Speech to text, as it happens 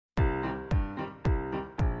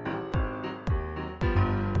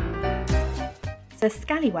Sir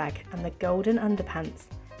Scallywag and the Golden Underpants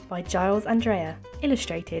by Giles Andreae,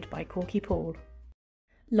 illustrated by Korky Paul.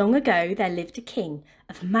 Long ago there lived a king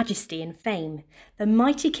of majesty and fame, the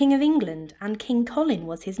mighty King of England, and King Colin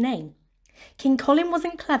was his name. King Colin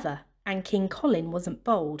wasn't clever, and King Colin wasn't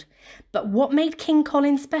bold, but what made King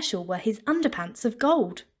Colin special were his underpants of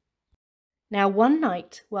gold. Now one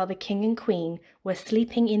night, while the king and queen were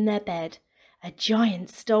sleeping in their bed, a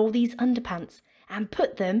giant stole these underpants and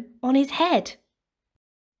put them on his head.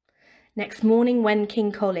 Next morning, when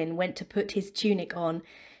King Colin went to put his tunic on,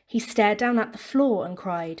 he stared down at the floor and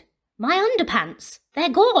cried, "My underpants, they're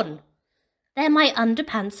gone! They're my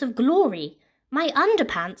underpants of glory, my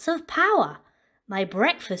underpants of power. My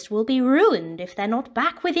breakfast will be ruined if they're not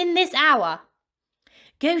back within this hour.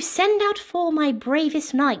 Go send out for my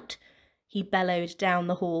bravest knight," he bellowed down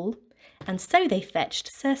the hall, and so they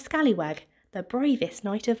fetched Sir Scallywag, the bravest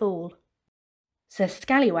knight of all. Sir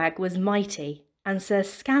Scallywag was mighty, and Sir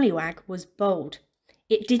Scallywag was bold.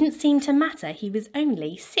 It didn't seem to matter he was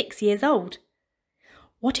only 6 years old.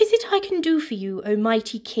 "What is it I can do for you, O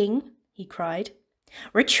mighty king?" he cried.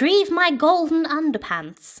 "Retrieve my golden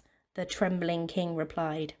underpants," the trembling king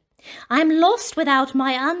replied. "I'm lost without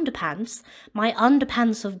my underpants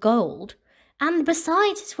of gold, and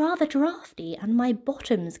besides it's rather draughty and my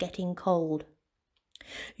bottom's getting cold."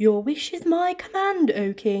 "Your wish is my command,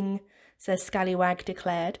 O king," Sir Scallywag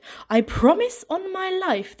declared. "I promise on my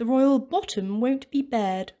life the royal bottom won't be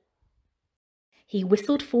bared." He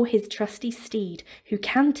whistled for his trusty steed, who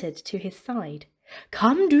cantered to his side.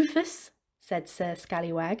 "Come, Doofus," said Sir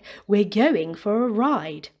Scallywag, "we're going for a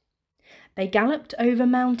ride." They galloped over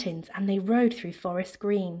mountains and they rode through forest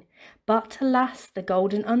green, but alas, the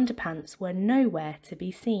golden underpants were nowhere to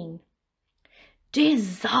be seen.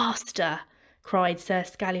 "Disaster!" cried Sir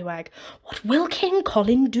Scallywag. "What will King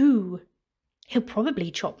Colin do? He'll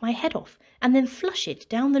probably chop my head off and then flush it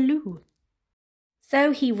down the loo."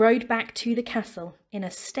 So he rode back to the castle in a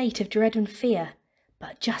state of dread and fear.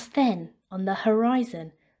 But just then, on the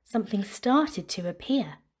horizon, something started to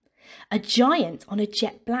appear. A giant on a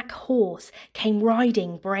jet-black horse came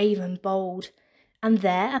riding brave and bold, and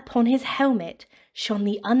there upon his helmet shone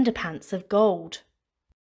the underpants of gold.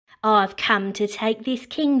 "I've come to take this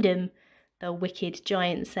kingdom," the wicked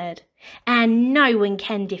giant said, "and no one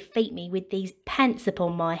can defeat me with these pants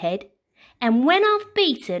upon my head. And when I've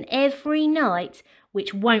beaten every knight,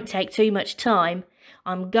 which won't take too much time,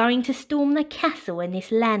 I'm going to storm the castle and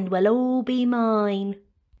this land will all be mine."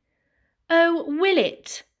 "Oh, will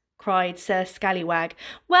it?" cried Sir Scallywag.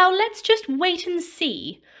 "Well, let's just wait and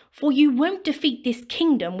see, for you won't defeat this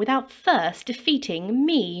kingdom without first defeating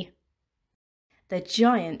me." The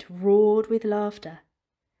giant roared with laughter.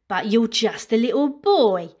 "But you're just a little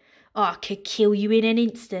boy. I could kill you in an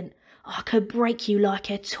instant. I could break you like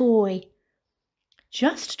a toy."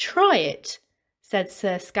 "Just try it," said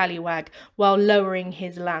Sir Scallywag, while lowering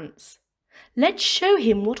his lance. "Let's show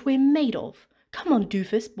him what we're made of. Come on,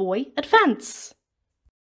 Doofus, boy, advance."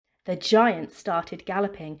 The giant started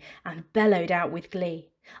galloping and bellowed out with glee.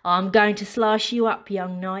 "I'm going to slice you up,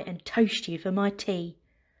 young knight, and toast you for my tea."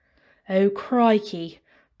 "Oh, crikey,"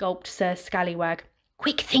 gulped Sir Scallywag.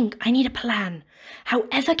 "Quick, think, I need a plan.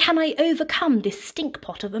 However can I overcome this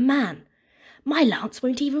stinkpot of a man? My lance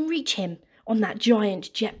won't even reach him on that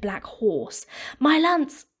giant jet-black horse. My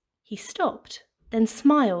lance—" He stopped, then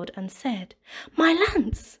smiled and said, My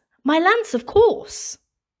lance, of course."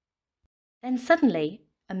 Then suddenly,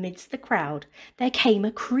 amidst the crowd, there came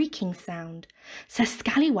a creaking sound. Sir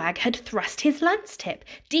Scallywag had thrust his lance-tip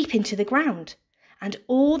deep into the ground, and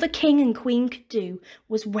all the king and queen could do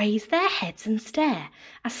was raise their heads and stare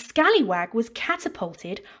as Scallywag was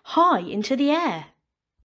catapulted high into the air.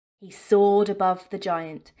 He soared above the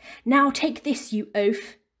giant. "Now take this, you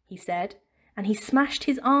oaf," he said, and he smashed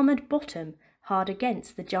his armoured bottom hard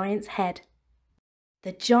against the giant's head.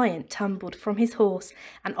 The giant tumbled from his horse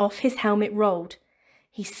and off his helmet rolled.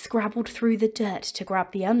 He scrabbled through the dirt to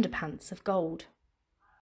grab the underpants of gold.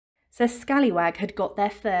 Sir Scallywag had got there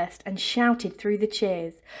first and shouted through the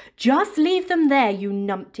cheers, "Just leave them there, you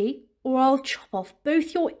numpty, or I'll chop off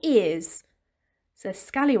both your ears." Sir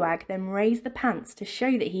Scallywag then raised the pants to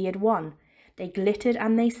show that he had won. They glittered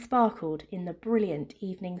and they sparkled in the brilliant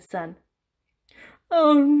evening sun.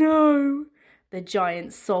 "Oh no," the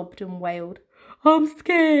giant sobbed and wailed. "I'm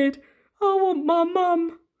scared. I want my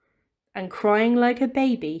mum." And crying like a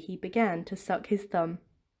baby, he began to suck his thumb.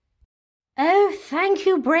 "Oh, thank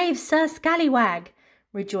you, brave Sir Scallywag,"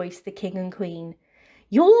 rejoiced the king and queen.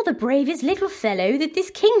 "You're the bravest little fellow that this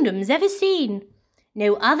kingdom's ever seen.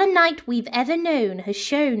 No other knight we've ever known has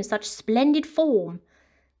shown such splendid form.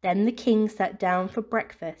 Then the king sat down for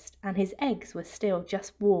breakfast, and his eggs were still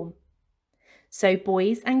just warm. So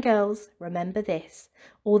boys and girls, remember this: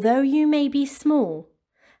 although you may be small,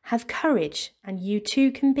 have courage, and you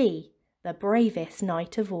too can be the bravest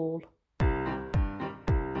knight of all.